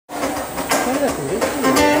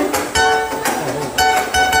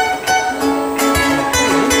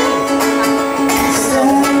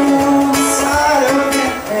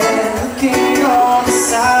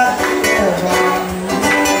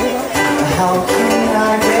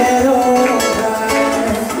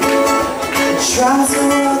Trying so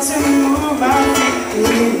hard to move my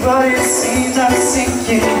feet, but it seems I'm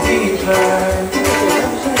sinking deeper.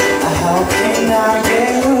 How can I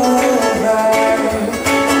get over?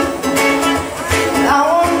 I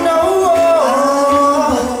wanna know,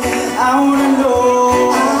 I wanna know,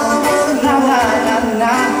 nah, nah, nah,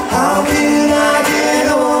 nah. How can I get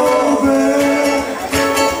over?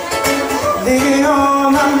 Living all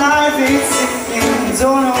my life, it's sinking,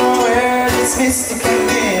 don't know where this mystic can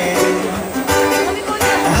be.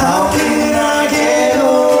 How can I get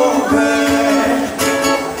over?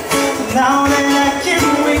 Now that I can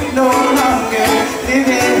wait no longer,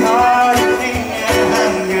 living hard and thinking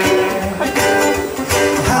hunger.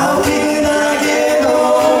 How can I get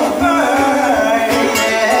over?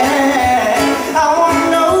 Yeah. I wanna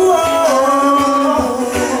know,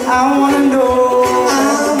 I wanna know,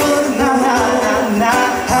 nah, nah, nah, nah.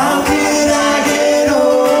 How can I get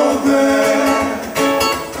over?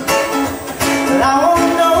 But I wanna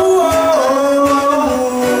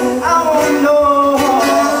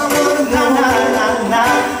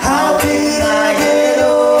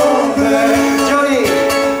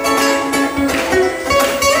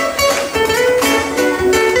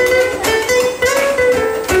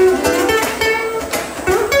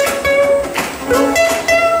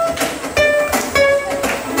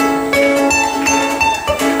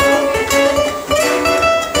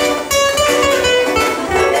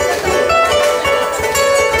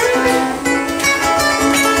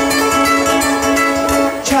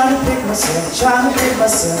trying to pick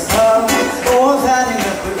myself up. All that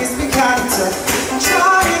enough, but it's been kind of tough.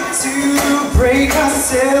 Trying to break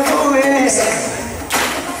myself away.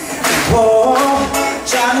 Oh,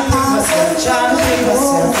 trying to pick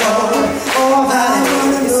myself up. All that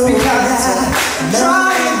enough, it's been kind of tough.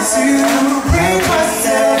 Trying to break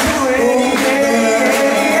myself away.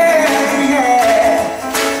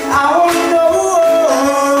 I wanna know,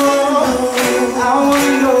 I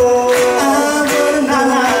wanna know.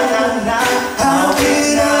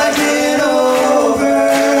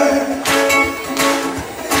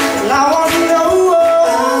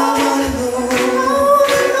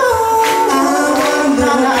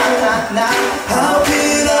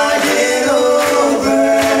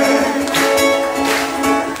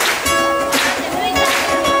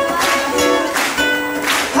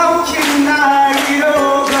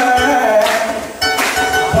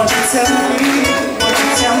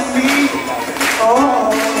 Tell me,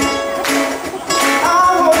 oh, I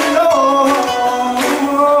wanna know.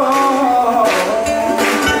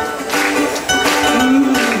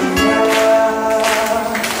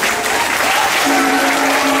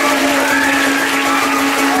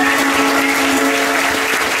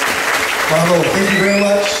 Bravo, thank you very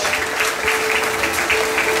much.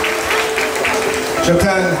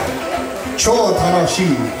 Japan, Cho Tanashi.